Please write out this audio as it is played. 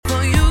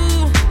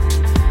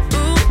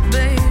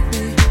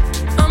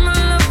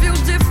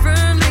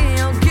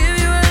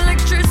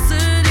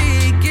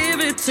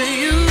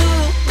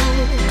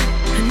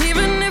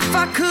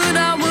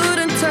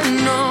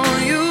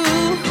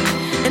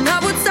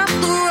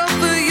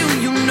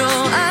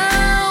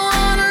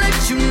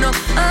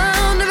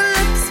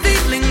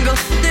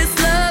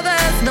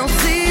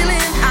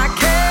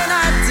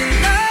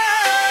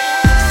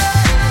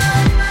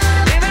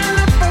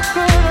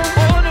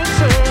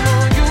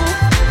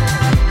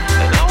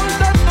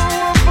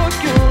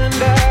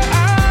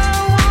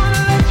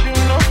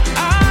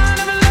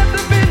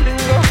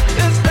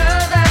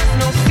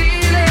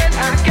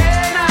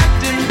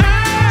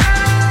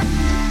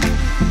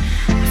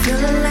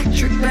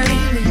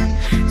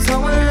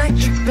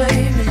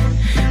baby.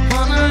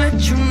 Wanna let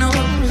you know.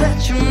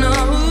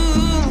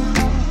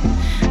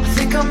 I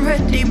think I'm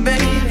ready,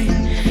 baby.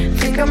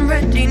 Think I'm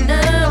ready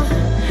now.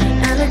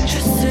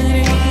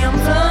 Electricity, I'm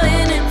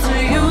flying into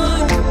you.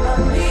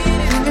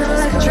 Think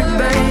electric,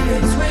 baby.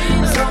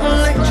 So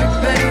electric,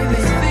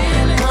 baby.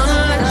 Wanna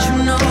let you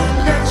know.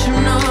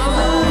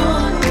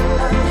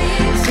 I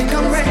think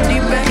I'm ready,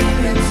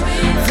 baby.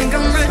 Think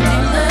I'm ready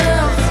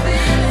now.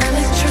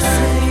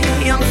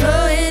 Electricity, I'm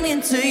flying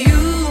into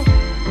you.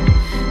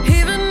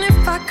 Even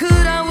if I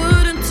could, I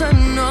wouldn't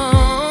turn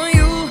on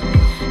you.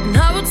 And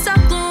I would stop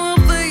the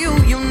world for you,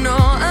 you know.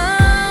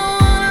 I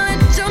wanna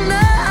let you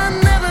know I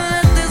never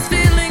let this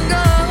feeling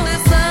go.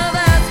 This love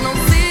has no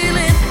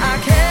ceiling, I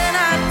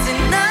cannot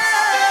deny.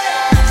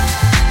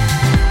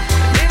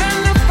 Even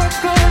if I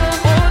could, I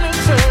wouldn't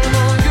turn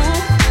on you.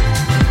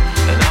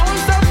 And I would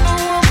stop the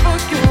world for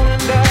you.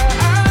 And I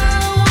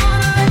wanna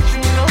let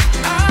you know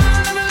I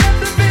never let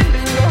the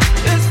feeling go.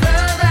 This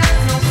love has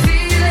no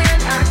ceiling,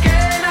 I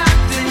cannot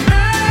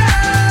deny.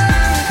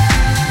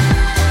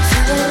 So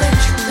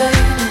electric,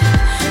 baby.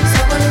 So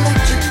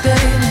electric,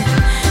 baby.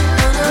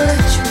 Wanna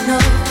let you know.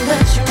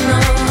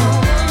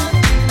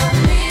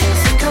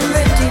 Think I'm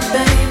ready,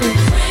 baby.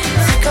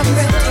 Think I'm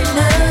ready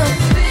now.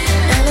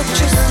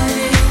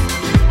 Electricity.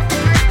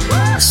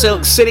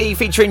 Silk City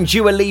featuring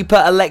Dua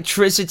Lipa,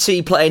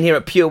 Electricity, playing here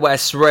at Pure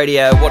West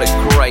Radio. What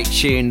a great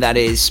tune that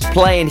is.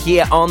 Playing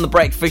here on The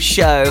Breakfast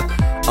Show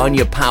on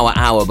your Power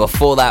Hour.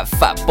 Before that,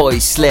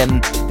 Fatboy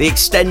Slim, the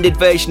extended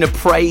version of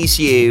Praise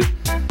You.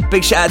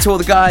 Big shout out to all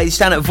the guys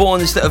down at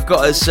Vaughan's that have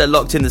got us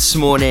locked in this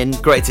morning.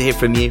 Great to hear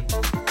from you.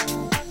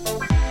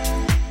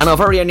 And our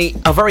very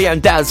own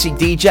Dowsy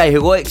DJ,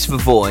 who works for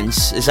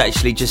Vaughan's, has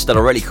actually just done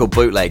a really cool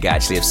bootleg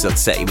actually of Silk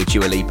City with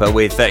Dua Lipa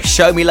with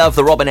Show Me Love,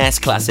 the Robin S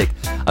classic.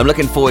 I'm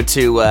looking forward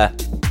to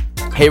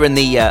hearing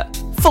the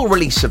full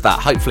release of that,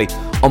 hopefully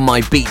on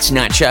my Beats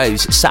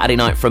Nachos Saturday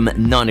night from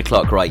 9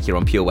 o'clock right here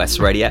on Pure West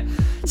Radio.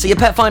 So your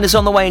pet finder's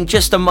on the way in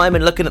just a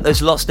moment, looking at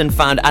those lost and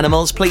found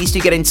animals. Please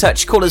do get in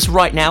touch. Call us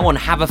right now on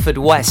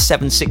Haverfordwest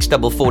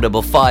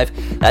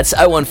 764455. That's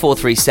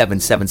 01437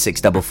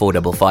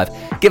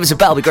 764455. Give us a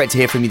bell. It'll be great to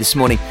hear from you this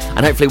morning,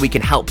 and hopefully we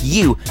can help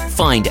you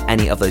find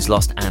any of those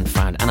lost and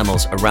found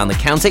animals around the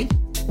county.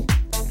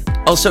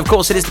 Also, of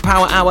course, it is the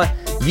Power Hour.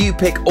 You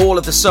pick all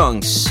of the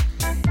songs.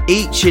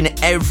 Each and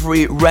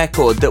every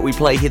record that we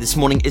play here this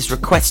morning is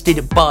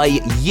requested by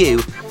you.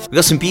 We've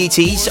got some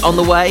beauties on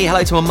the way.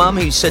 Hello to my mum,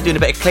 who's doing a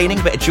bit of cleaning.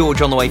 A bit of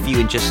George on the way for you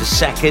in just a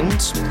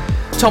second.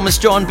 Thomas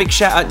John, big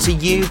shout out to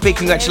you. Big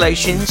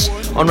congratulations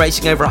on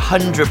raising over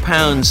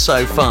 £100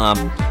 so far.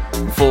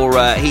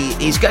 For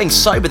he's going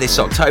sober this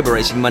October,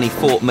 raising money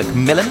for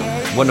Macmillan.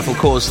 Wonderful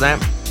cause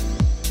that.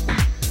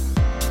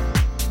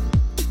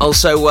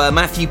 Also,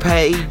 Matthew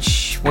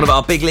Page, one of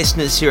our big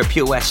listeners here at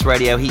Pure West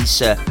Radio.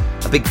 He's a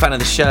big fan of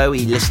the show.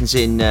 He listens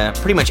in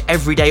pretty much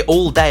every day,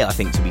 all day, I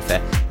think, to be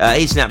fair.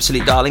 He's an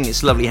absolute darling.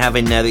 It's lovely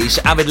having these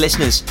avid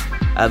listeners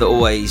that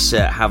always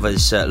have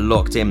us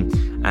locked in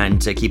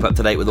and keep up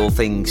to date with all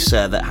things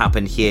that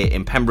happen here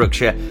in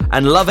Pembrokeshire.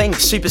 And Love Inc.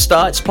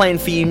 Superstar, it's playing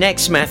for you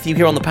next, Matthew,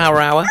 here on the Power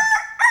Hour.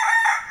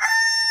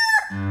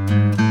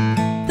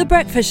 The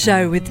Breakfast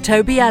Show with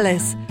Toby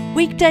Ellis.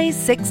 Weekdays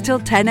 6 till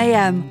 10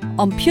 a.m.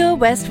 on Pure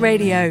West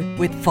Radio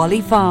with Folly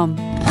Farm.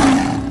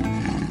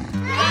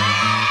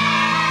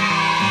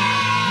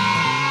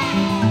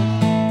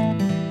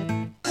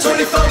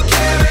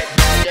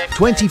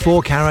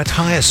 24 Carat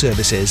Hire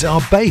Services are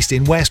based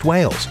in West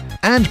Wales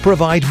and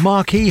provide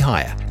marquee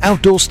hire,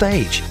 outdoor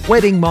stage,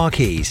 wedding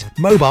marquees,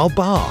 mobile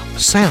bar,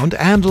 sound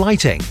and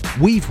lighting.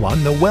 We've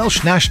won the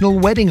Welsh National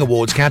Wedding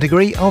Awards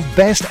category of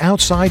Best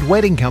Outside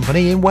Wedding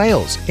Company in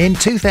Wales in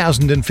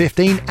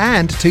 2015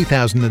 and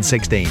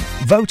 2016,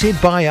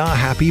 voted by our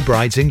happy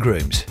brides and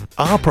grooms.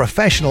 Our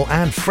professional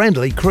and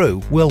friendly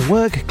crew will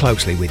work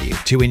closely with you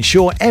to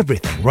ensure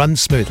everything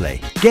runs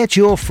smoothly. Get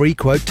your free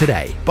quote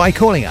today by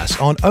calling us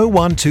on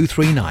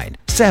 01239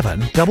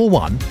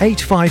 711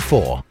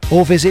 854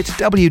 or visit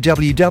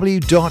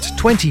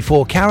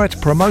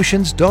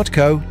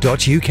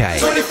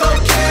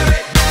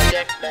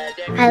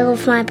www.24caratpromotions.co.uk. I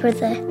love my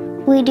brother.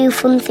 We do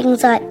fun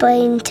things like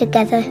playing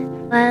together.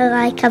 I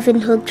like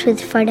having hugs with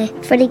Freddie.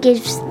 Freddie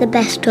gives the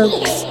best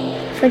hugs.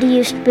 Freddie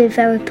used to be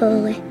very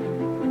poorly,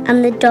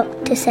 and the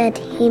doctor said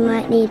he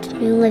might need a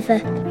new liver.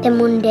 Then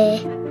one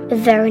day, a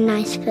very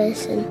nice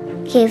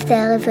person gave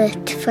their liver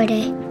to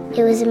Freddie.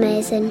 It was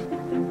amazing.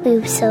 We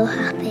were so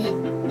happy.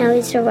 Now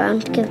he's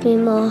around to give me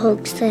more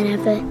hugs than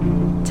ever.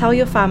 Tell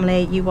your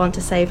family you want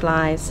to save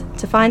lives.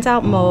 To find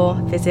out more,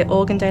 visit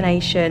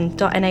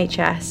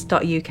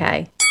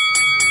organdonation.nhs.uk.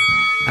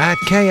 At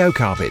KO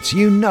Carpets,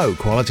 you know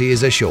quality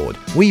is assured.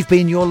 We've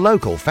been your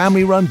local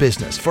family-run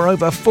business for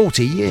over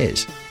 40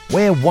 years.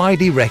 We're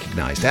widely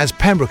recognised as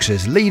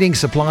Pembrokeshire's leading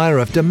supplier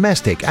of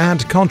domestic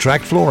and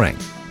contract flooring.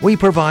 We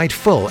provide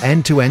full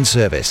end-to-end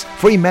service,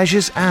 free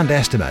measures and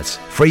estimates,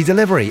 free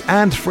delivery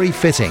and free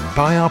fitting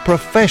by our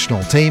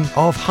professional team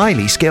of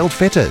highly skilled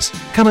fitters.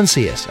 Come and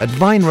see us at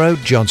Vine Road,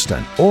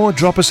 Johnston, or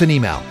drop us an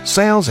email,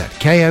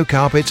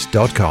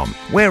 sales@kocarpets.com.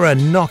 We're a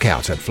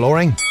knockout at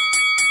flooring.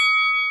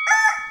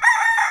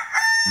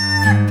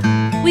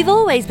 We've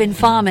always been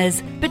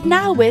farmers, but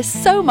now we're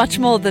so much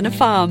more than a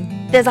farm.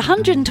 There's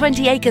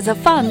 120 acres of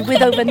fun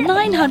with over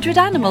 900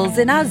 animals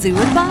in our zoo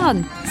and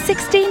barn,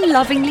 16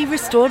 lovingly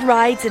restored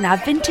rides in our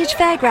vintage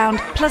fairground,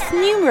 plus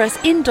numerous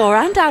indoor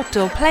and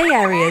outdoor play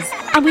areas.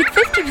 And with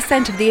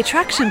 50% of the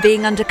attraction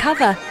being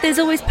undercover, there's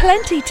always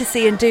plenty to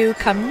see and do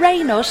come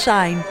rain or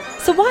shine.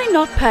 So why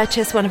not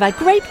purchase one of our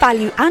great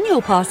value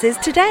annual passes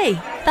today?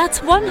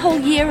 That's one whole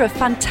year of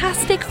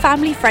fantastic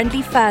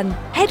family-friendly fun.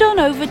 Head on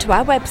over to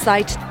our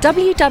website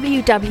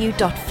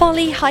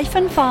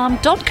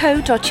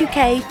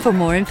www.folly-farm.co.uk for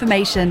more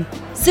information.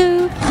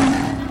 Zoo,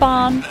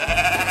 barn,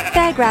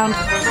 fairground,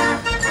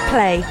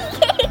 play.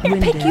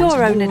 Pick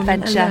your own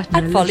adventure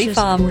at Folly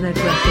Farm.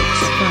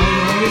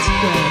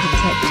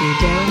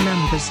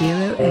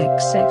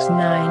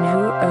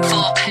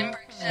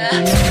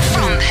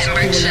 From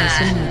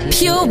Pembrokeshire,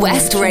 Pure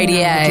West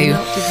Radio.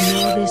 I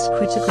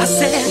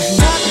said,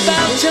 talk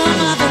about your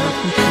mother,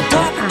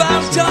 talk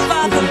about your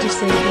father,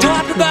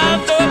 talk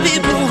about the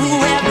people who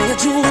have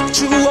made you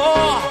what you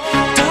are.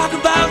 Talk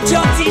about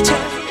your teacher,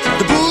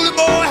 the bully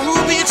boy who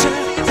beat you.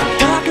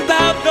 Talk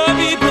about the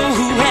people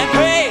who have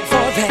prayed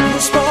for that new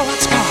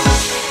sports car.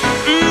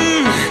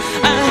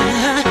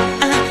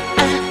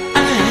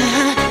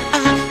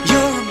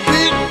 You're a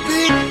big,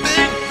 big,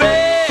 big,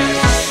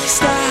 big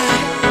star.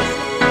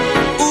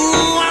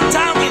 Ooh, I'm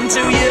talking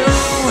to you.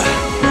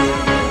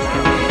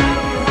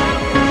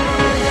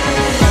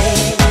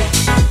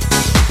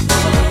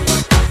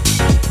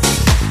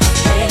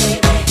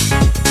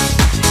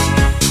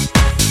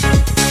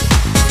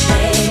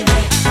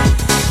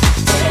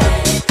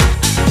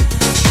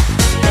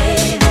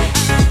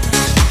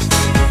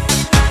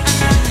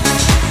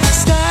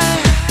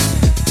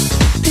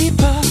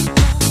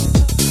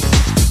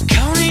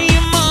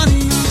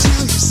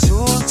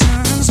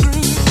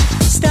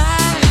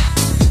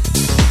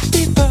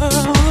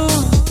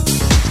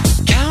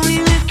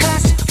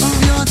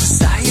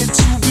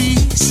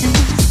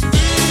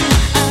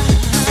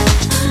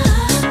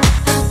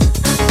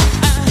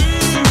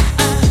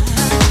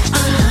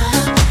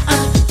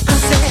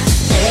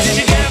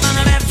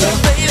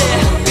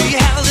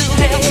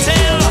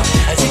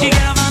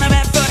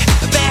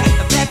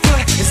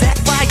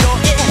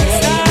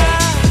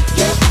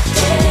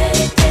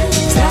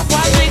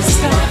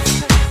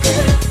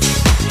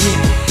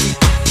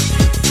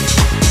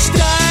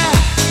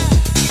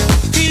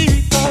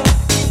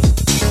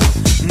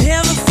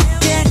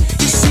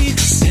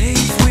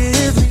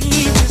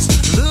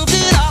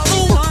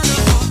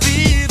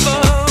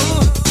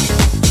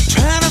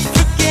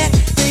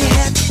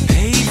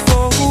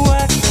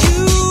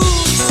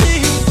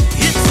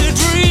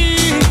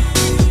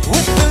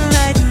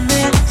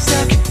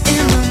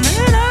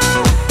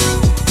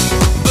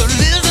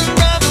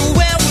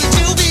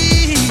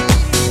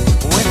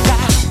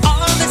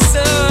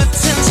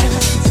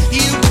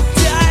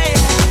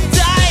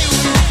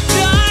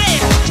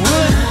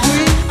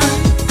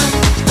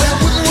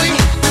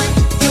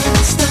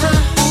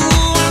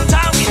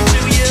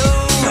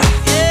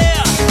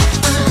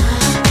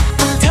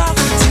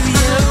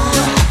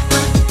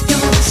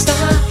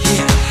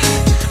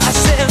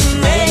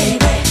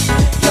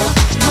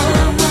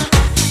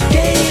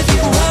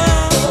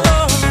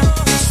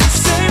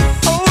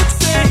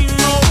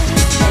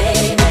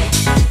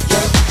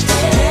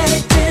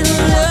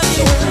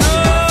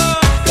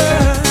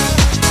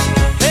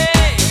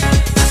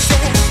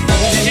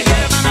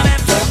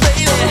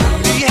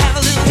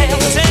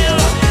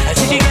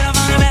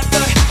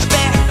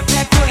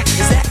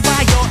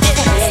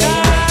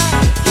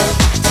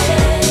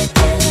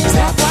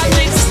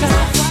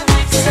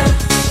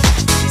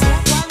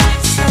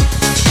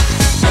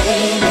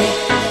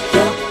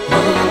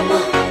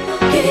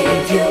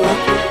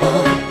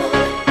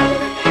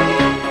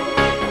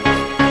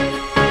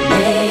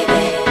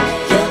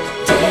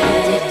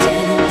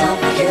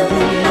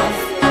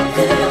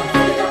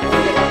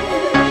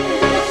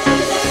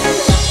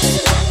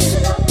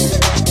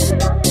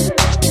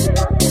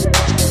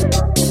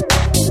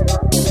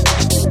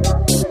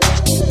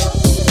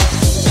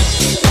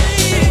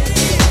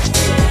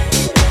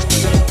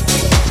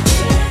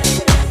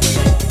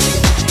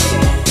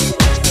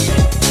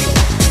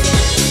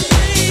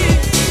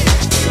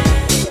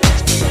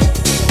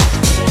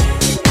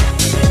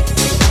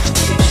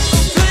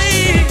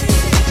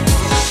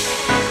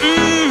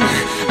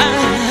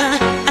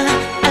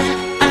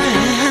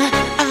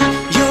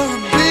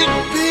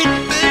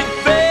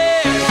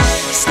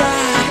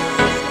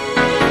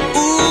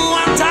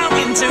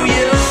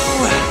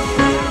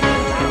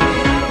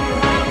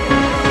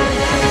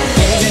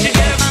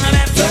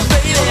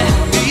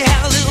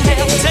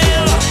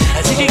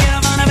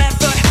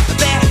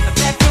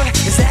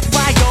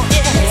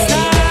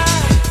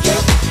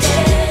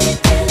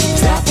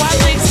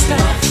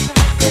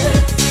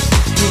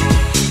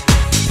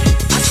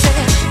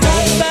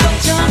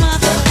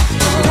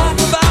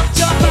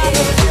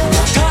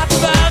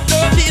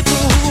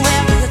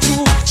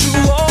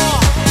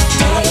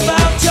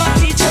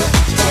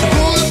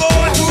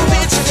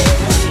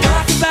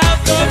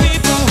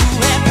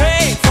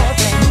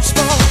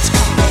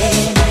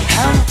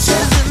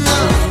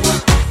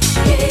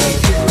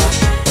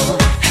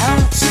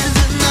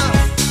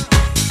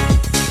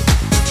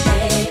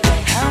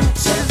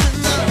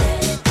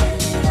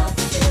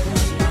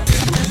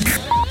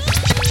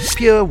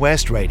 Pure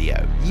West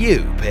Radio.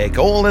 You pick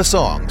all the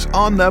songs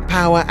on the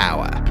Power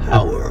Hour.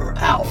 Power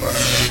Hour.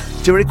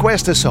 To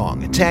request a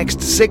song,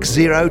 text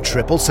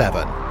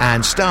 60777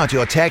 and start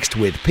your text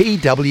with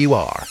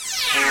PWR.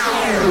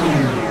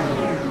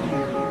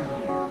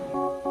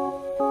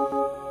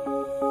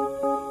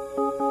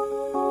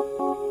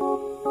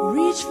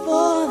 Reach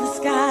for the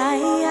sky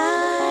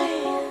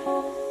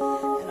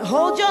and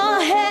hold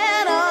your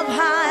head up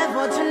high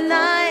for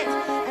tonight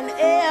and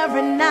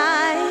every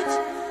night.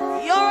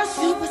 You're a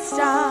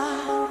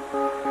superstar,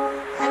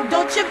 and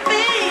don't you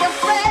be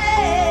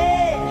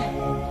afraid.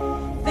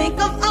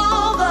 Think of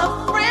all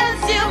the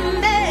friends you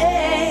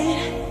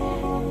made.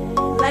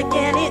 Like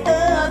any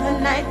other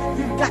night,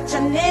 you got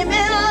your name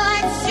in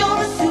lights.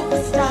 You're a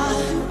superstar,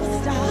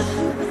 superstar,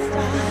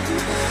 superstar,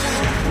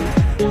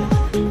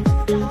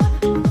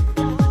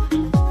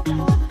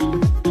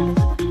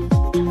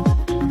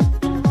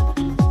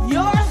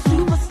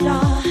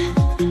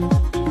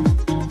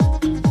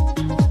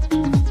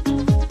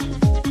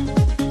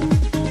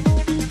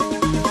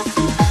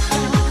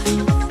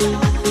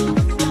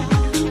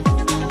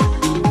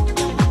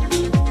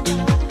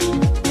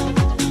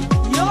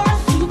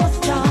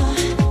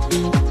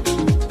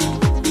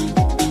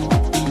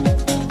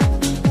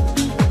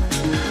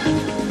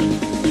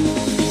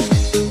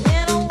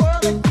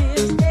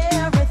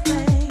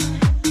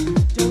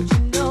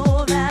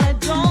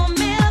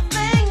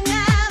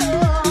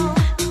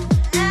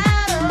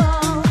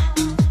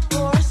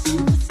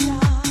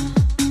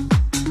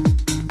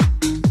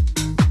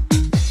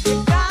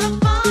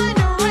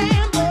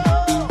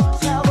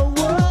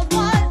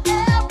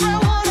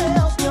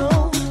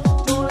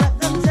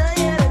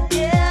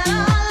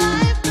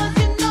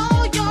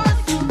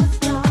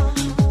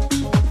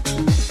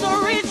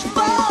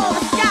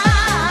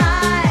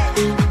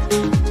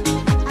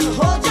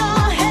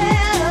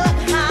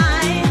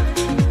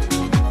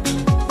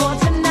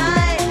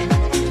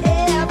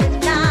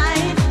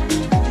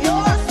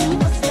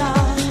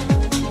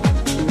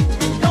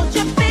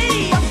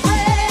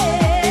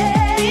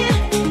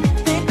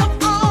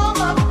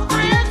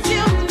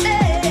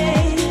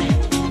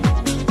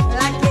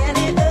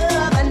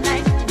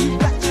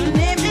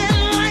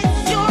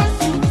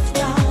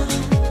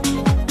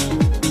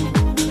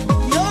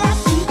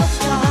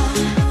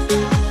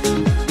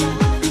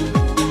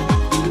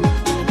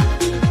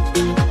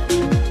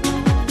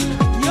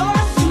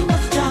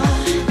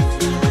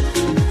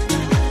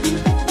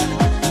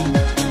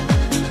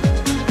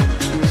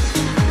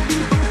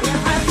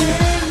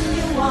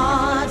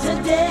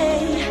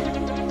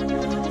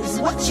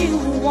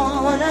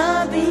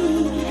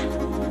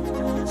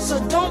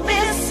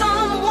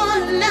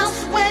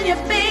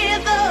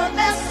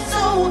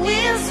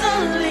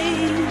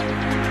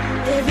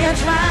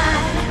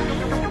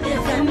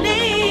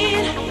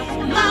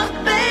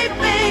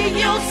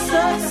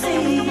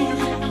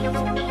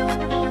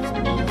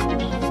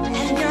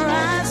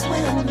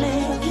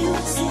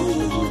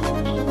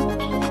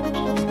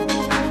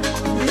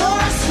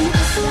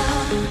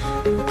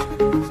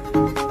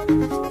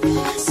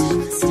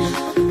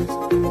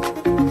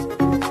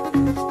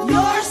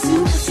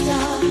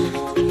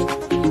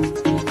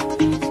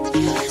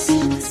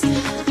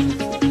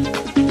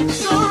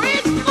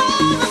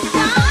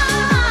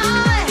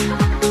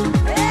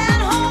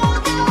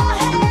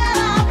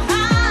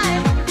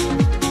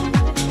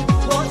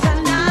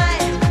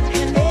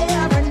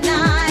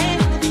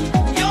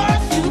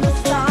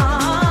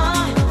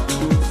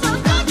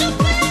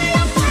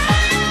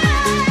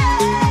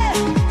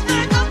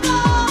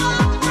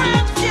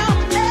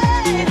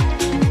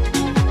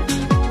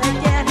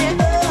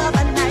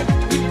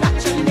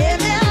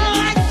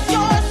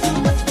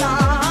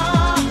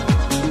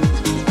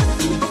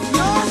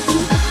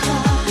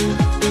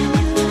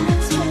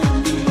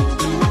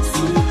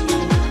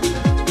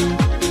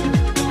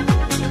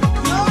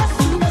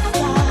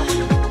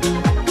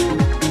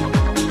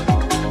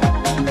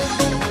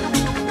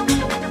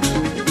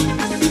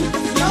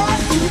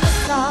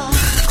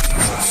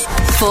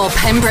 For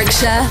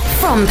Pembrokeshire,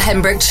 from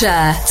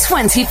Pembrokeshire,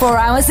 24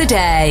 hours a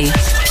day.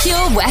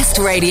 Pure West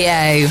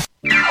Radio.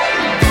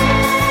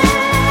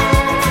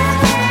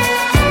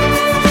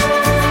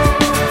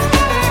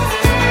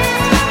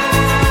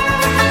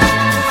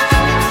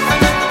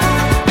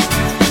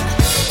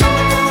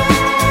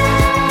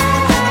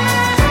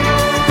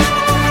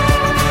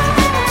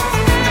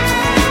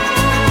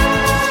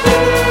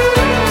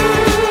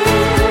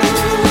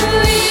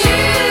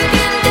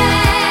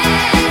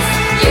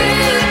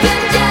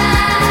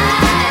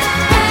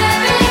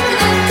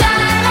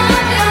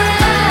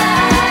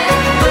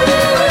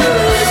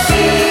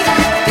 See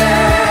that girl.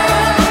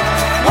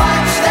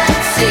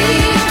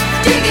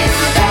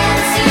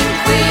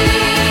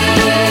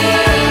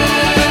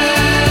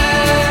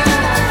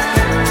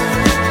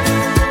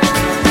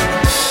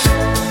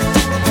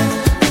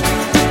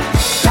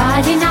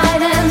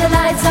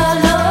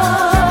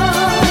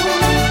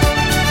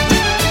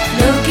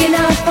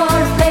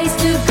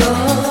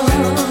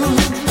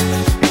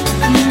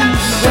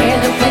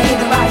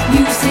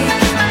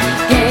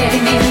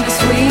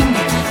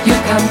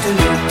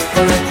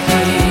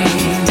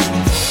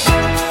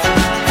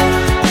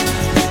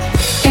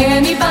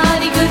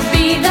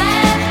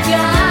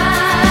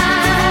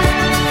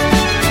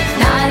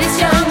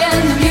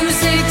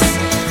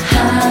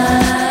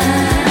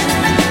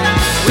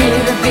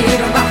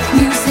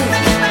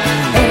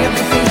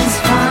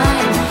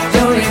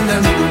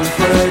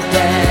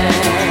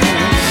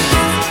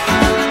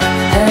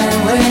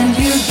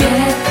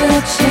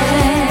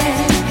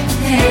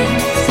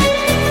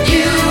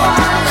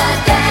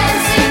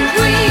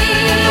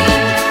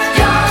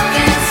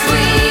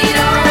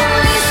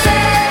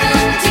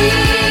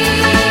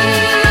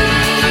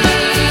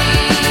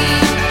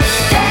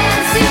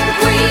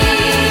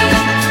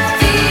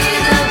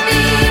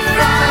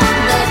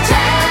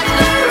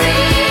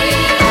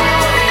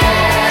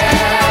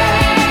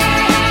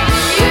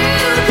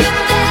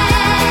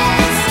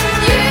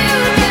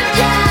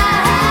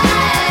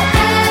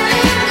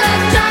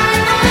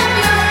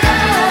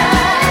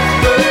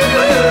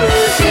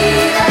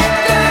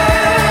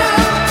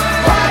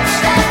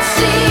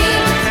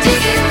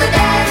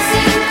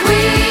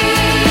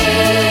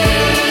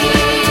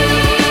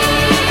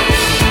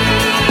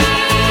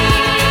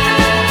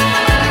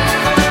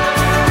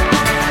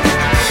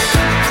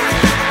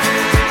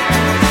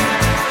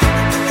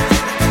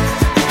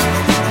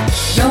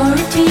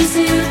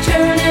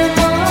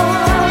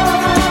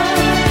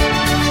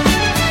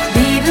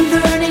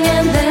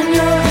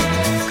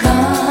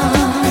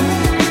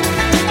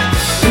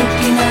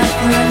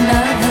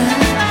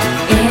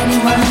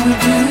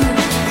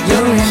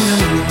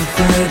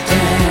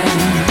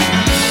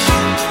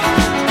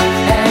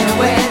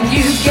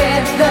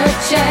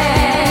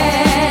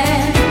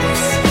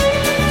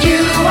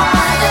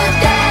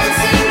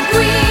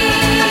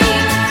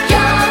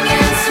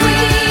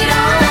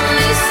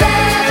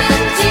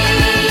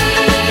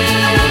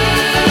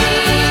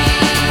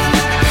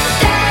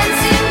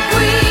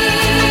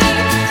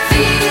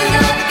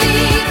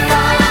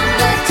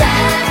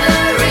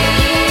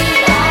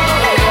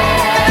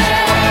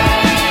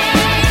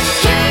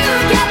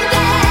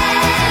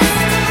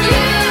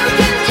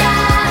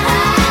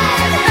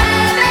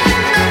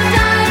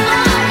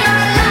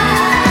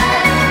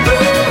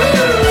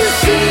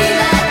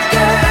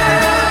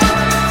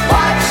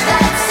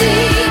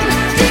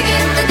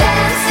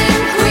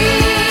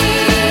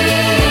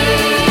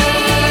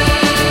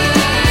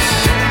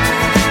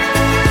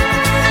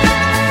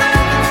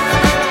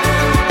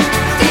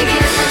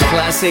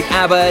 classic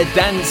ABBA,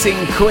 Dancing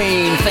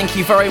Queen. Thank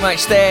you very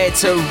much there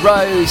to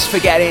Rose for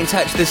getting in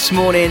touch this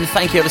morning.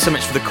 Thank you ever so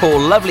much for the call.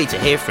 Lovely to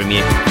hear from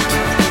you.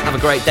 Have a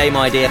great day,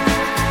 my dear.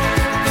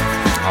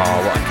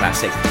 Oh, what a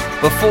classic.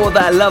 Before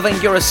that,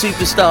 Loving You're a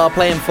Superstar,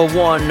 playing for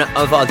one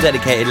of our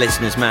dedicated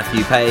listeners,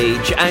 Matthew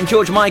Page. And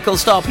George Michael,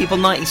 Star People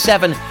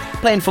 97,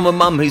 playing for my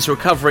mum, who's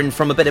recovering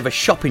from a bit of a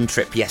shopping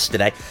trip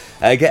yesterday.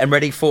 Getting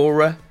ready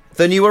for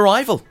the new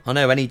arrival. I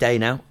know, any day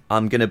now,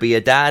 I'm going to be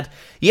a dad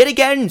yet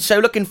again, so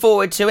looking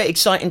forward to it.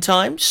 Exciting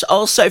times.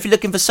 Also, if you're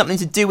looking for something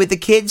to do with the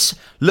kids,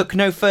 look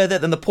no further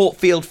than the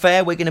Portfield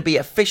Fair. We're going to be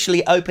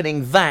officially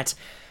opening that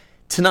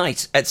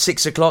tonight at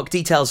 6 o'clock.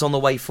 Details on the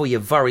way for you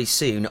very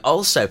soon.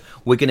 Also,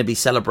 we're going to be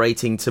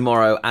celebrating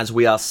tomorrow as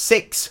we are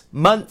 6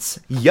 months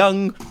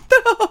young.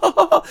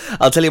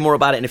 I'll tell you more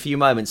about it in a few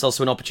moments.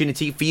 Also, an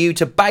opportunity for you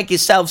to bag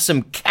yourself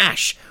some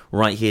cash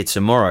right here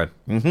tomorrow.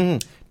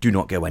 Do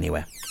not go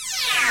anywhere.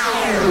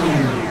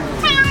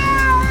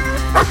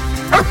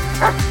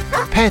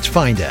 Pet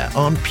Finder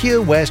on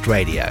Pure West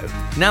Radio.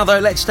 Now, though,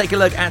 let's take a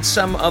look at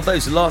some of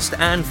those lost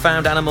and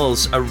found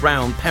animals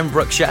around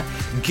Pembrokeshire.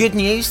 Good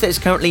news, there's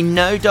currently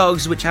no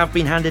dogs which have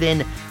been handed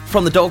in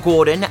from the dog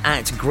warden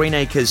at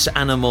Greenacres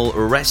Animal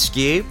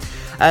Rescue.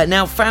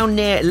 Now, found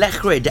near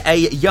Lechrid, a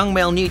young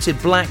male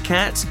neutered black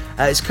cat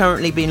is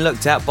currently being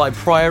looked at by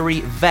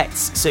Priory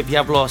Vets. So if you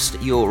have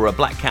lost your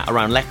black cat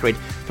around Lechrid,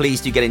 please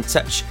do get in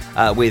touch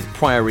with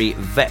Priory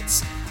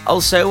Vets.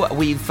 Also,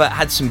 we've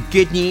had some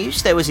good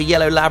news. There was a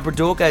yellow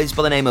Labrador, goes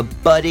by the name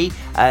of Buddy.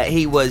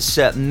 He was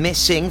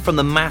missing from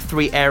the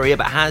Mathry area,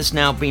 but has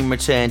now been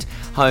returned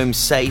home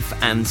safe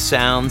and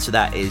sound. So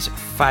that is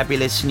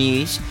fabulous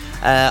news.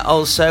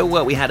 Also,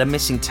 we had a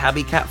missing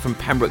tabby cat from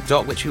Pembroke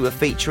Dock, which we were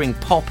featuring,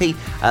 Poppy.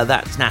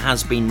 That now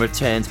has been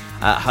returned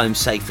home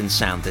safe and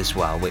sound as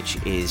well, which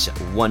is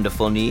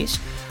wonderful news.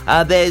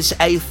 There's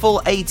a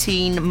full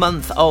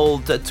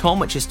 18-month-old Tom,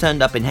 which has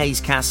turned up in Hayes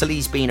Castle.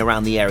 He's been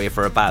around the area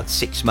for about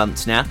 6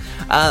 months now.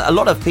 A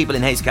lot of people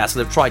in Hayes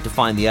Castle have tried to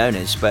find the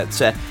owners, but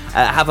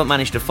haven't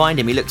managed to find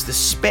him. He looks the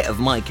spit of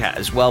my cat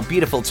as well.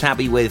 Beautiful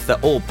tabby with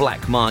all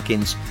black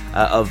markings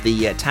of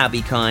the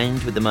tabby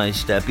kind, with the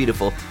most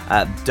beautiful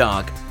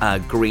dark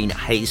green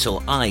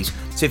hazel eyes.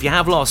 So if you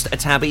have lost a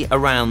tabby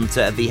around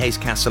the Hayes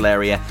Castle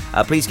area,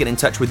 please get in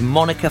touch with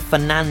Monica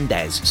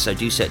Fernandez. So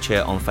do search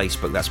her on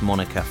Facebook. That's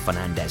Monica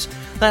Fernandez.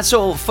 That's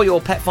all for your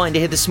Pet Finder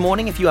here this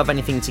morning. If you have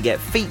anything to get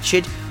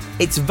featured,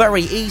 it's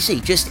very easy.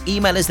 Just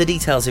email us the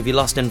details of your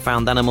lost and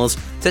found animals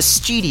to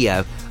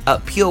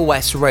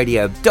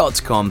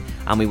studio@purewestradio.com,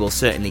 and we will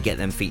certainly get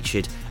them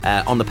featured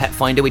on the Pet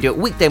Finder. We do it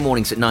weekday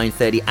mornings at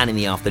 9:30 and in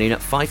the afternoon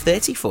at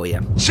 5:30 for you.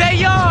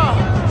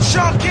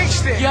 Sean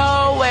Kingston.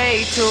 You're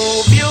way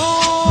too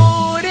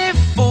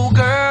beautiful,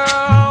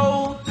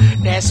 girl.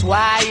 That's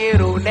why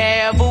it'll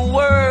never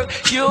work.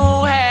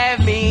 You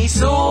have me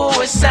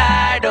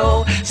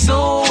suicidal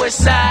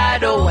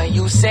when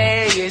you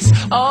say it's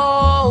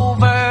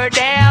over.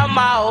 Damn,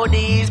 all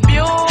these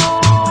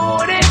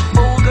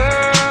beautiful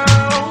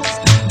girls,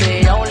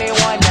 they only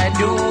wanna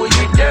do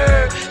you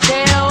dirt.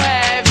 They'll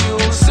have you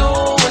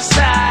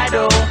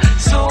suicidal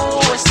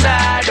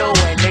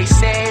when they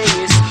say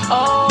it's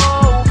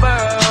over.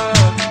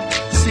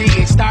 See,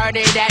 it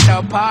started at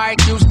the park,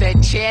 used to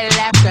chill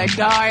after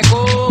dark.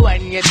 Ooh,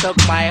 when you took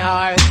my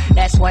heart,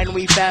 that's when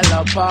we fell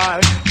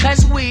apart.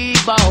 Cause we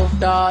both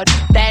thought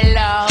that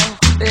love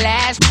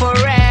lasts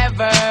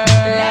forever.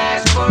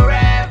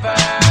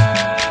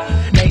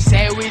 They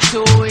say we're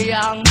too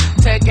young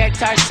to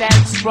get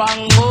ourselves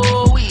sprung.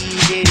 Oh, we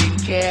didn't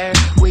care,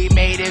 we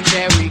made it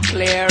very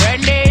clear.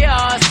 And they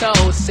also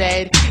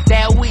said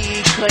that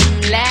we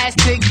couldn't last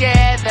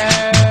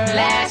together.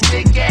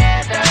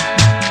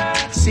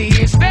 See,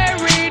 it's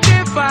very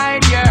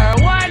divine, you're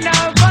one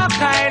of a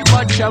kind,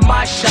 but you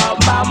mash up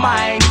my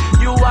mind.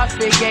 You have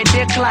to get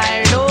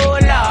declined, oh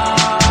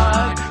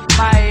Lord.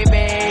 My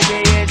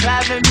baby is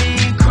driving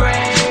me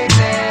crazy.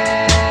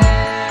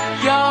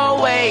 You're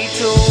way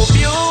too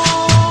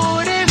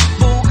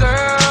beautiful,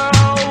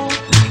 girl.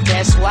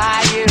 That's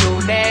why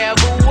it'll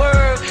never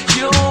work.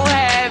 You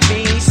have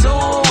me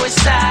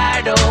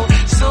suicidal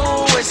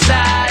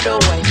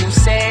when you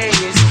say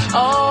it's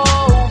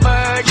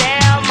over.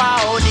 Damn,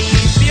 all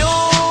these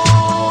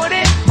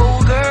beautiful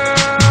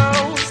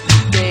girls,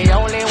 they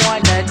only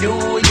wanna do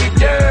you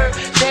dirt.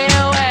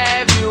 They'll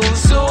have you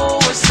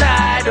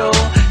suicidal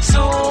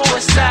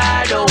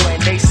when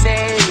they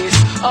say it's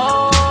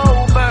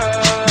over.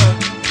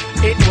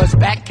 It was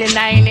back in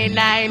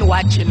 99,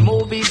 watching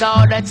movies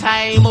all the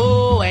time.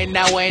 Oh, and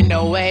I went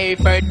away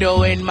for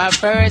doing my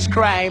first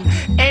crime.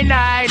 And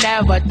I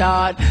never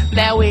thought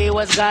that we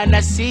was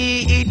gonna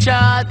see each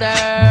other.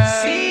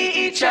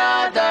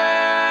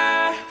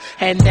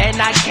 And then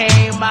I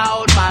came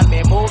out,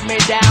 mommy moved me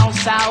down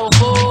south.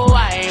 Oh,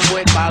 I ain't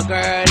with my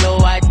girl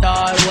who I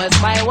thought was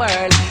my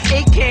world.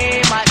 It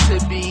came out to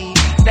be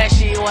that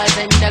she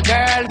wasn't the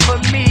girl for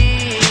me.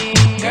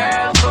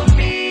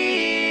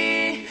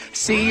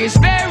 See, it's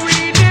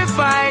very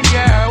divine,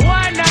 you're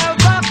one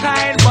of a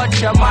kind,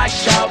 but you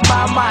mash up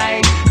my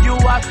mind. You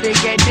are to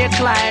get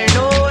declined.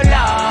 Oh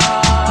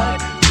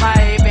Lord,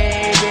 my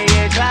baby,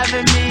 you're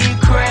driving me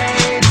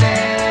crazy.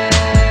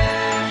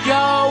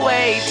 You're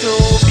way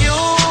too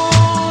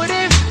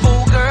beautiful,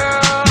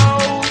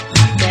 girl.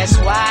 That's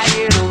why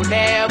it'll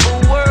never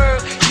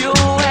work. You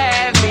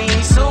have me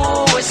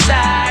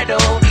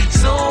suicidal,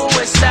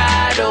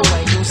 suicidal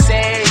when you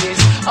say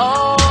it's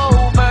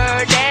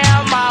over.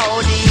 Damn,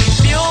 all these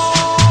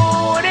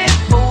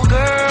beautiful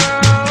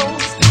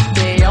girls,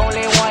 they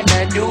only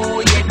wanna do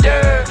you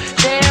dirt.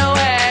 They'll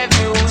have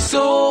you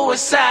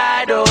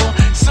suicidal,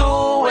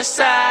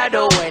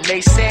 suicidal when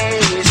they say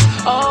it's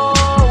over.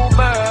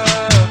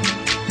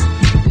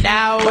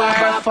 Now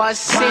we're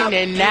fussing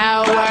and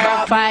now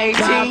we're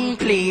fighting.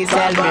 Please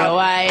tell me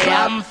why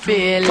I'm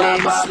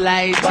feeling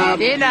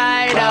slighted, and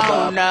I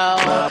don't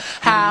know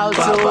how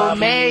to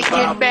make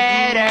it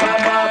better.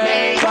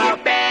 Make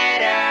it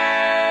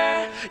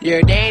better.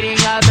 You're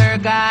dating other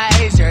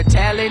guys, you're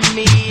telling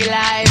me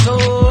lies.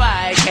 Oh,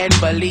 I can't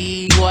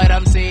believe what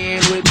I'm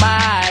seeing with my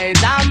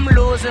eyes. I'm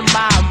losing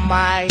my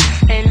mind,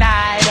 and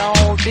I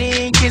don't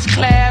think it's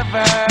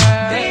clever.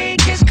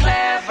 Think it's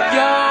clever.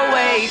 You're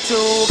way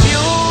too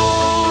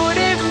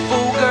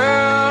beautiful,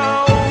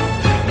 girl.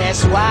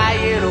 That's why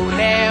it'll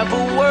never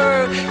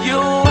work.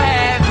 You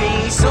have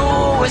me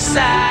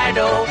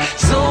suicidal,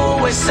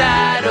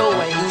 suicidal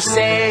when you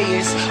say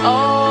it's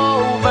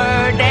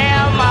over.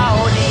 Damn,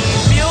 all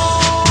these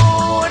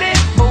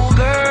beautiful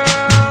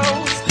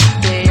girls,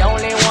 they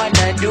only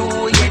wanna do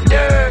you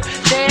dirt.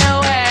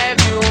 They'll have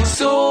you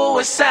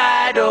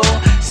suicidal,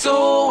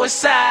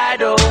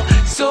 suicidal,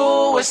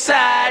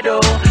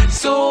 suicidal,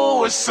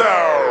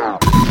 suicidal.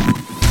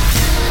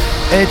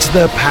 It's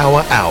the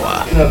Power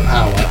Hour. The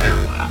Power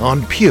Hour.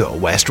 On Pure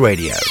West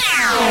Radio.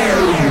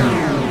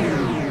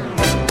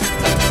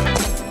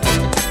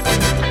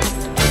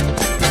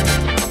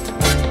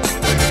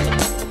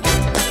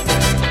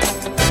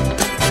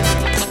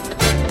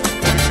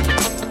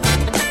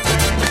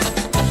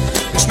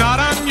 It's not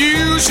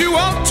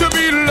unusual to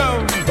be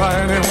loved by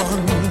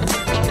anyone.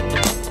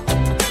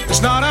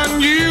 It's not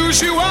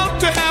unusual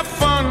to have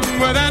fun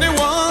with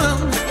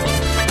anyone.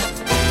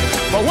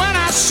 But when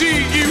I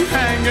see you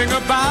hanging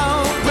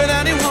about with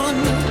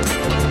anyone,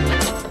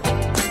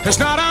 it's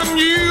not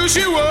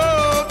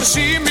unusual to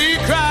see me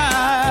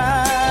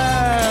cry.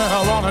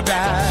 I wanna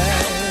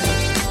die.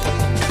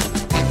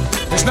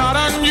 It's not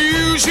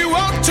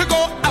unusual to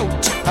go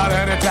out at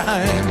any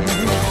time.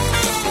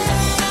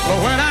 But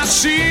when I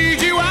see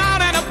you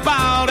out and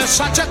about, it's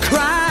such a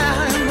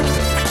crime.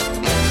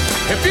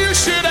 If you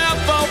should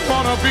ever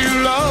wanna be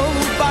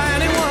loved by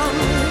anyone,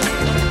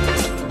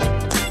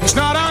 it's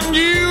not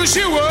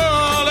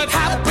unusual, it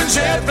happens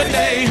every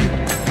day.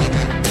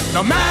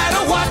 No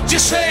matter what you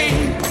say,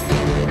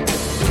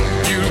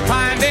 you'll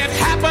find it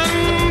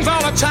happens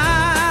all the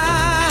time.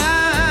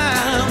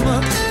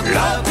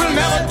 Love will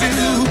never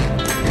do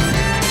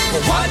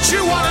what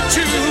you wanna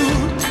do.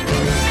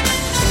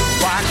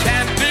 Why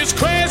can't this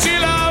crazy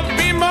love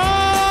be more?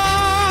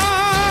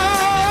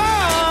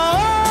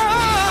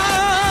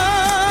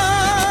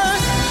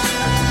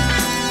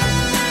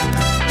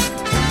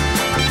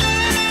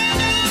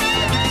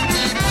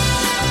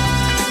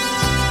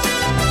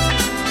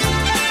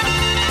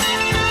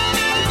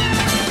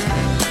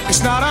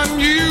 It's not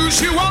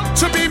unusual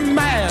to be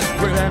mad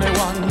with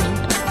anyone.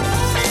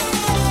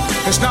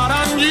 It's not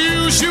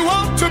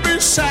unusual to be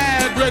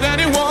sad with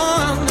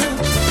anyone.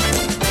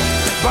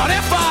 But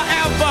if I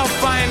ever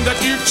find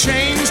that you've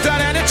changed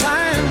at any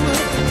time,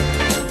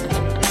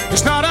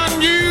 it's not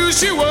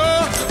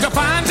unusual to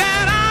find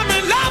that I'm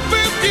in love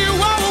with you.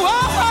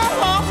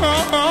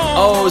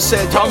 Oh,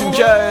 Sir Tom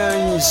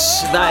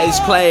Jones, that is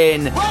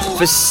playing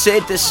for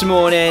Sid this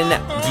morning.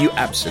 You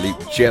absolute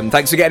gem.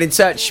 Thanks for getting in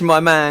touch, my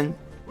man.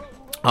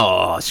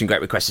 Oh, some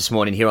great requests this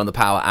morning here on the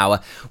Power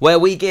Hour, where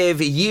we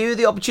give you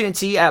the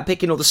opportunity at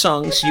picking all the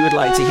songs you would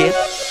like to hear.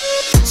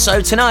 So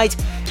tonight,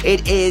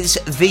 it is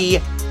the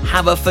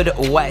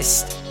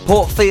Haverfordwest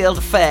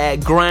Portfield Fair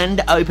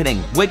grand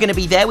opening. We're going to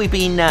be there. We've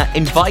been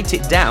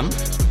invited down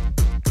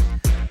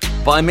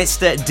by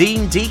Mr.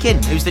 Dean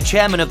Deakin, who's the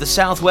chairman of the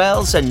South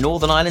Wales and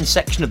Northern Ireland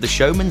section of the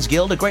Showman's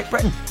Guild of Great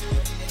Britain.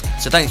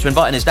 So thanks for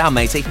inviting us down,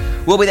 matey.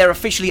 We'll be there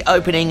officially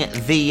opening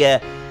the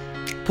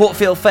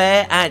Portfield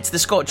Fair at the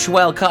Scotch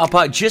Well car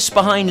park just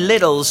behind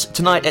Lidl's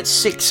tonight at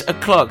 6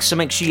 o'clock. So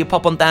make sure you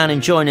pop on down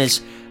and join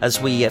us as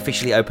we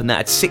officially open that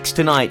at 6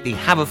 tonight. The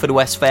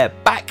Haverfordwest Fair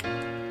back.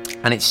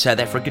 And it's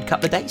there for a good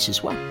couple of days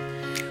as well,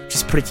 which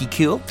is pretty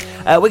cool.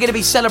 We're going to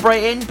be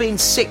celebrating being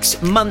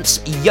 6 months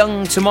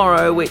young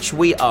tomorrow, which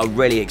we are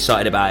really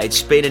excited about.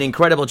 It's been an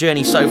incredible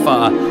journey so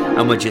far,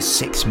 and we're just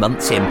 6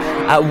 months in.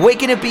 We're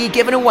going to be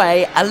giving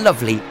away a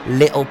lovely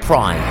little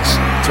prize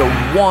to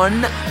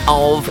one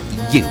of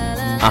you.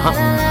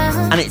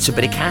 And it's a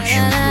bit of cash.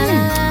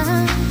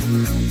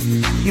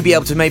 You'll be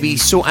able to maybe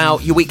sort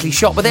out your weekly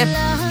shop with it,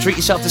 treat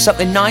yourself to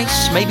something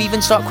nice, maybe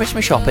even start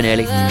Christmas shopping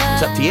early.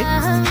 It's up to you.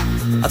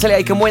 I'll tell you how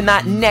you can win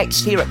that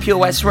next here at Pure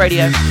West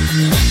Radio.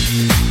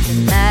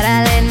 Tonight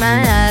I laid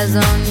my eyes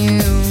on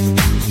you.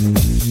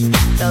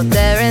 Felt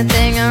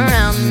everything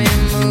around me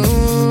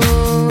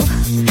move.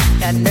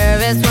 Got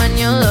nervous when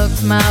you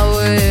looked my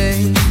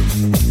way,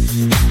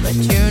 but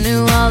you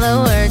knew all the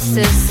words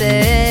to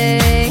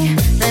say.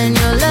 Then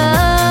your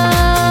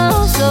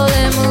love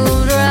slowly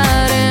moved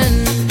right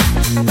in.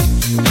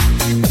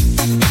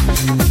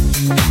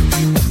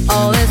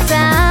 All this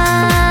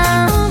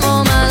time,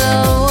 oh my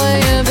love, where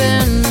you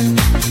been?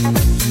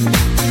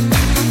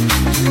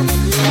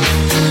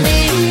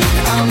 Me,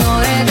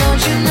 amore,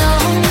 don't you know?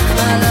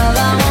 My love, I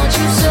want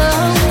you so.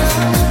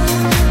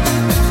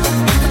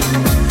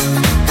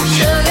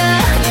 Sugar,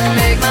 you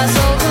make my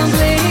soul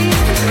complete.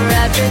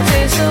 Rapture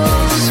tastes so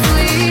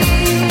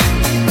sweet.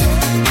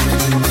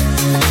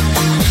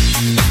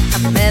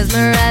 I'm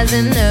mesmerized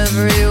in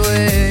every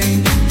way.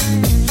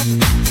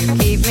 You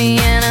keep me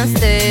in a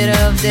state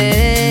of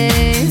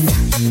daze.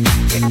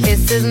 Your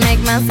kisses make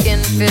my skin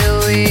feel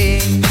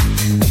weak.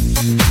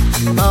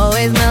 I'm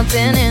always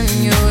melting in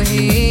your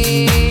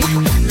heat.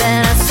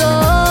 Then I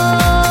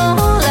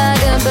soar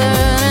like a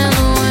bird in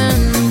the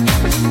wind.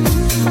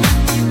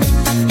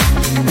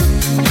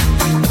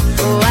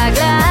 Oh, I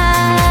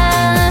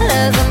glide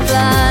as I'm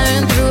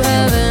flying through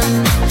heaven.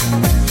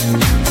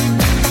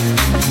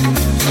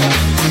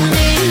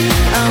 Me,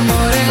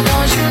 amore,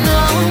 don't you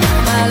know?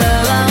 My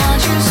love, I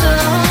want you so.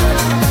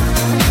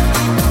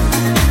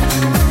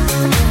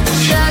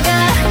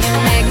 Sugar, you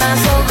make my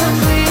soul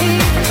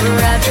complete.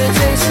 Rapture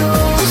tastes so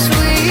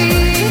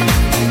sweet.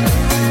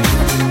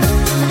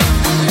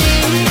 Me,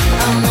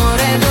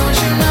 amore, don't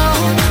you know?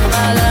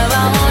 My love, I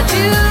want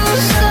you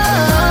so.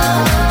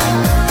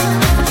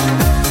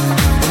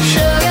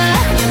 Sugar,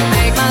 you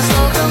make my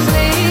soul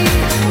complete.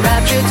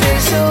 Rapture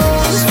tastes so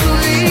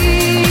sweet.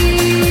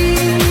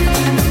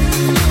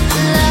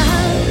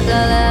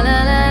 La la la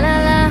la la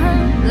la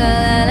la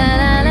la la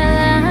la la. La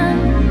la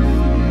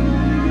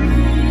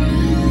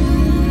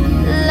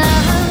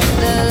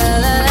la la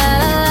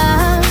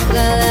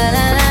la la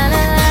la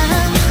la.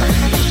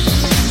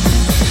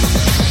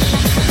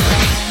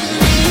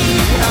 Me,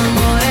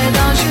 amore,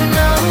 don't you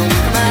know?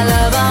 My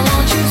love, I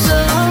want you so.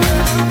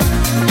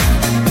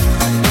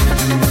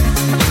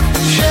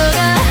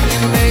 Sugar, you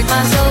make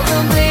my soul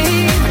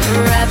complete.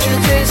 Rapture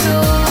tastes so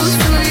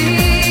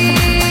sweet.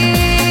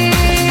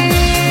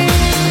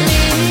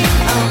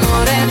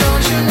 Amore,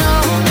 don't you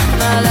know?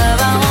 My love,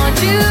 I want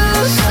you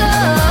so.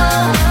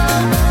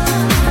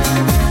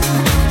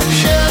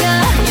 Sugar,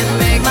 you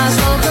make my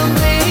soul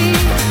complete.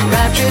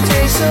 Rapture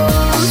tastes so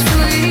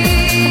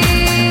sweet.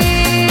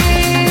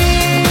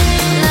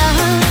 La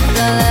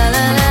la la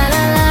la la la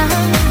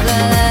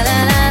la la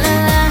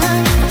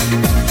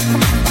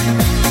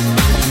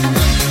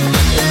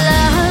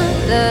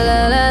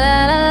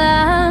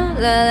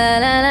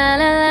la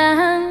la la.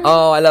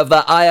 Oh, I love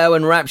that. IO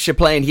and Rapture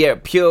playing here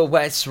at Pure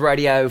West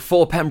Radio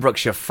for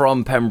Pembrokeshire,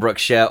 from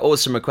Pembrokeshire.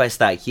 Awesome request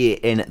that here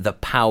in the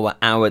Power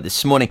Hour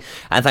this morning.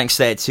 And thanks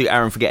there to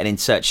Aaron for getting in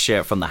touch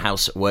from the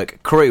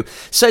Housework crew.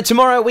 So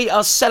tomorrow we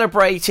are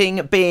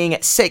celebrating being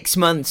 6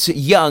 months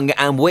young,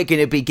 and we're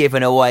going to be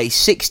giving away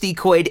 60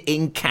 quid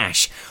in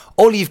cash.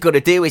 All you've got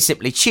to do is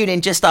simply tune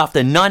in just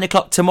after 9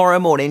 o'clock tomorrow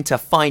morning to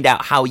find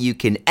out how you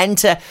can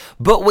enter.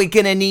 But we're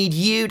going to need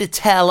you to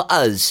tell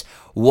us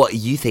what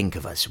you think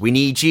of us. We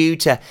need you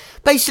to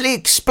basically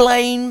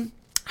explain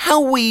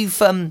how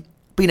we've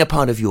been a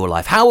part of your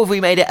life. How have we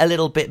made it a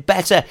little bit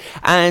better?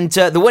 And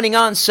the winning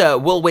answer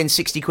will win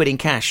 60 quid in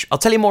cash. I'll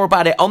tell you more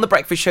about it on The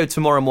Breakfast Show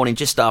tomorrow morning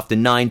just after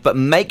 9. But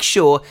make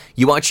sure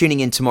you are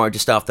tuning in tomorrow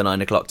just after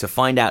 9 o'clock to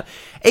find out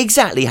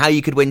exactly how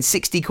you could win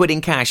 60 quid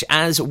in cash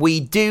as we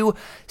do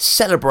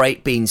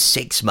celebrate being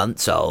 6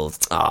 months old.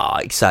 Ah,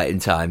 exciting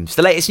times.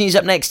 The latest news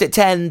up next at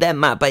 10. Then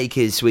Matt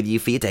Baker's with you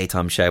for your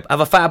daytime show. Have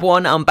a fab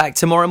one. I'm back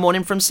tomorrow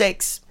morning from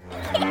 6.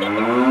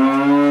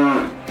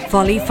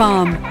 Folly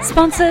Farm,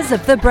 sponsors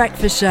of The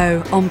Breakfast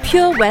Show on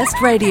Pure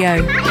West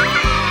Radio.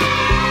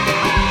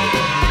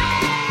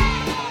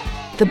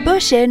 The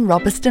Bush Inn,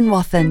 Robertson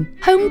Wathen,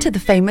 home to the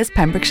famous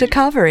Pembrokeshire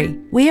Carvery.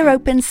 We are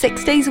open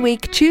 6 days a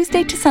week,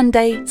 Tuesday to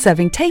Sunday,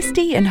 serving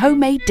tasty and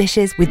homemade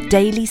dishes with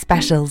daily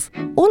specials.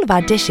 All of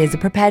our dishes are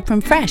prepared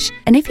from fresh,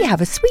 and if you have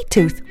a sweet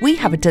tooth, we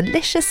have a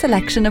delicious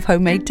selection of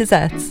homemade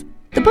desserts.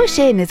 The Bush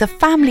Inn is a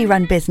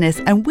family-run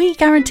business, and we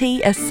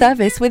guarantee a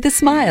service with a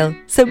smile.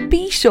 So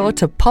be sure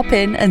to pop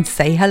in and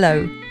say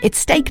hello. It's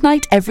steak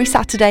night every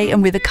Saturday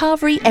and with a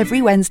carvery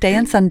every Wednesday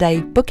and Sunday.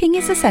 Booking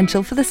is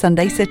essential for the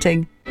Sunday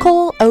sitting.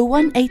 Call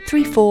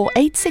 01834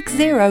 860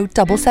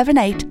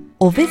 778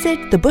 or visit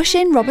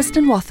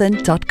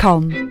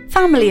thebushinrobertsonwathen.com.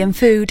 Family and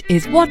food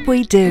is what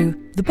we do.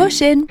 The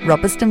Bush Inn,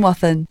 Robertson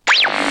Wathen.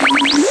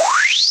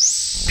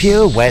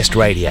 Pure West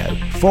Radio,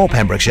 for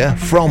Pembrokeshire,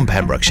 from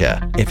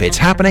Pembrokeshire. If it's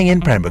happening in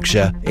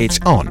Pembrokeshire, it's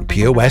on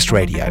Pure West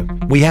Radio.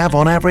 We have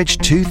on average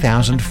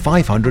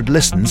 2,500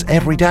 listens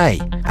every day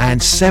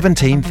and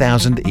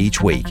 17,000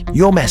 each week.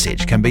 Your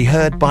message can be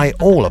heard by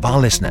all of our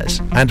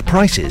listeners, and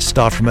prices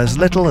start from as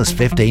little as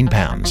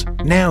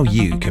 £15. Now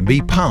you can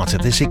be part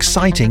of this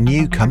exciting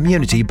new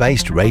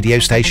community-based radio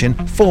station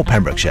for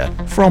Pembrokeshire,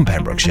 from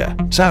Pembrokeshire.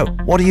 So,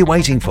 what are you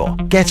waiting for?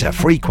 Get a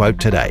free quote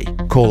today.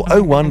 Call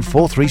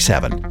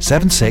 01437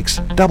 76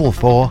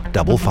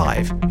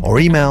 4455 or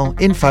email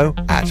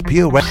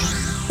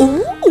info@purewest.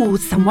 Oh,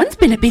 someone's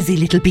been a busy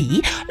little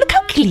bee. Look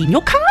how clean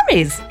your car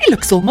is. It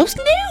looks almost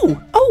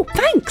new. Oh,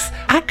 thanks.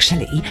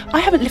 Actually, I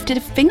haven't lifted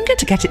a finger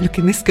to get it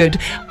looking this good.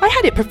 I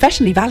had it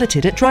professionally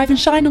valeted at Drive and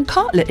Shine on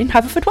Cartlet in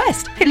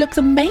Haverfordwest. It looks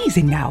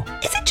amazing now.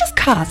 Is it just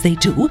cars they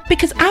do?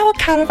 Because our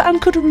caravan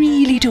could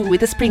really do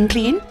with a spring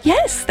clean.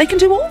 Yes, they can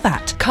do all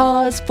that.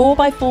 Cars,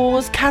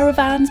 4x4s,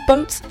 caravans,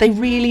 boats. They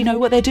really know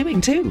what they're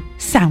doing too.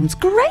 Sounds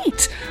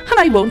great. And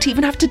I won't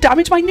even have to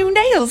damage my new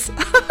nails.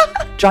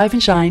 Drive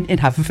and Shine in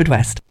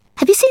Haverfordwest.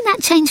 Have you seen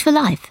that Change for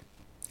Life?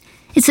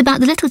 It's about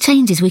the little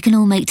changes we can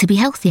all make to be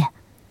healthier.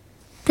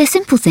 They're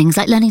simple things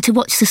like learning to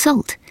watch the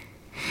salt.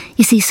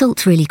 You see,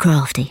 salt's really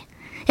crafty.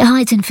 It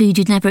hides in food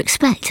you'd never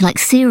expect, like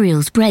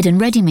cereals, bread and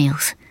ready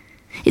meals.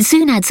 It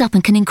soon adds up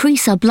and can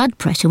increase our blood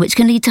pressure, which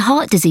can lead to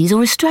heart disease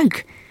or a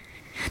stroke.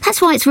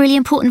 That's why it's really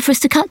important for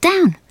us to cut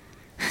down.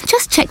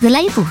 Just check the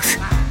labels.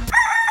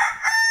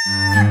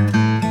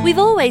 We've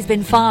always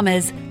been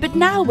farmers, but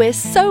now we're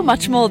so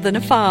much more than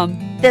a farm.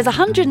 There's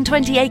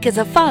 120 acres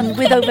of fun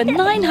with over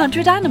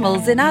 900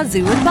 animals in our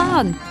zoo and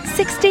barn,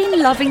 16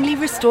 lovingly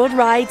restored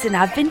rides in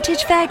our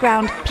vintage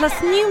fairground, plus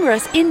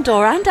numerous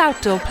indoor and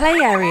outdoor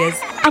play areas.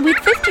 And with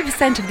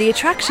 50% of the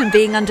attraction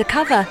being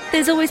undercover,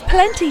 there's always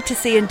plenty to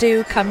see and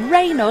do come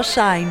rain or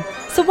shine.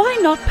 So why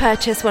not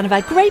purchase one of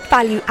our great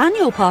value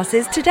annual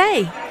passes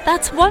today?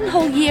 That's one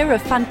whole year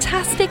of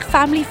fantastic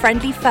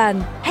family-friendly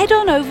fun. Head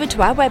on over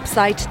to our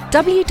website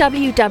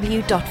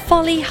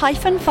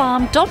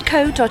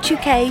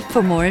www.folly-farm.co.uk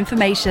for more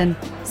information.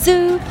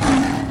 Zoo,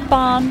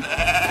 barn,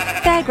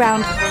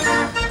 fairground,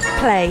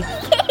 play.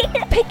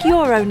 Pick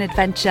your own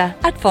adventure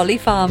at Folly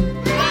Farm.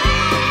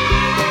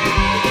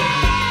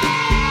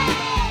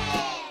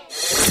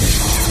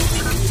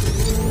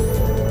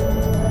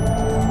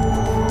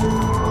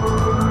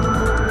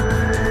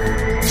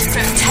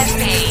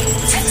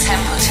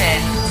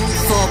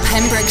 For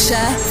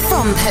Pembrokeshire,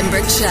 from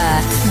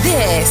Pembrokeshire,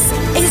 this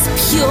is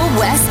Pure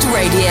West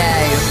Radio.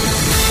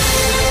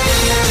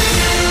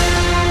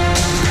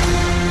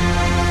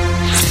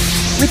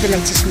 With the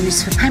latest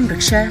news for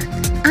Pembrokeshire,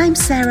 I'm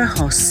Sarah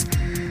Hoss.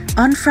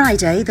 On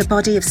Friday, the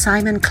body of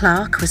Simon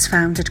Clark was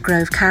found at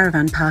Grove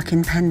Caravan Park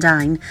in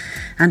Pendine,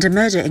 and a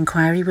murder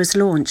inquiry was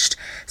launched.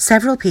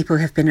 Several people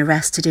have been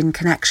arrested in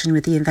connection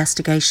with the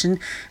investigation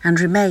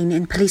and remain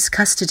in police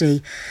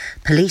custody.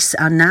 Police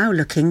are now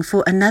looking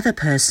for another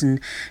person,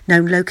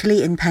 known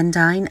locally in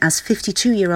Pendine as 52-year-old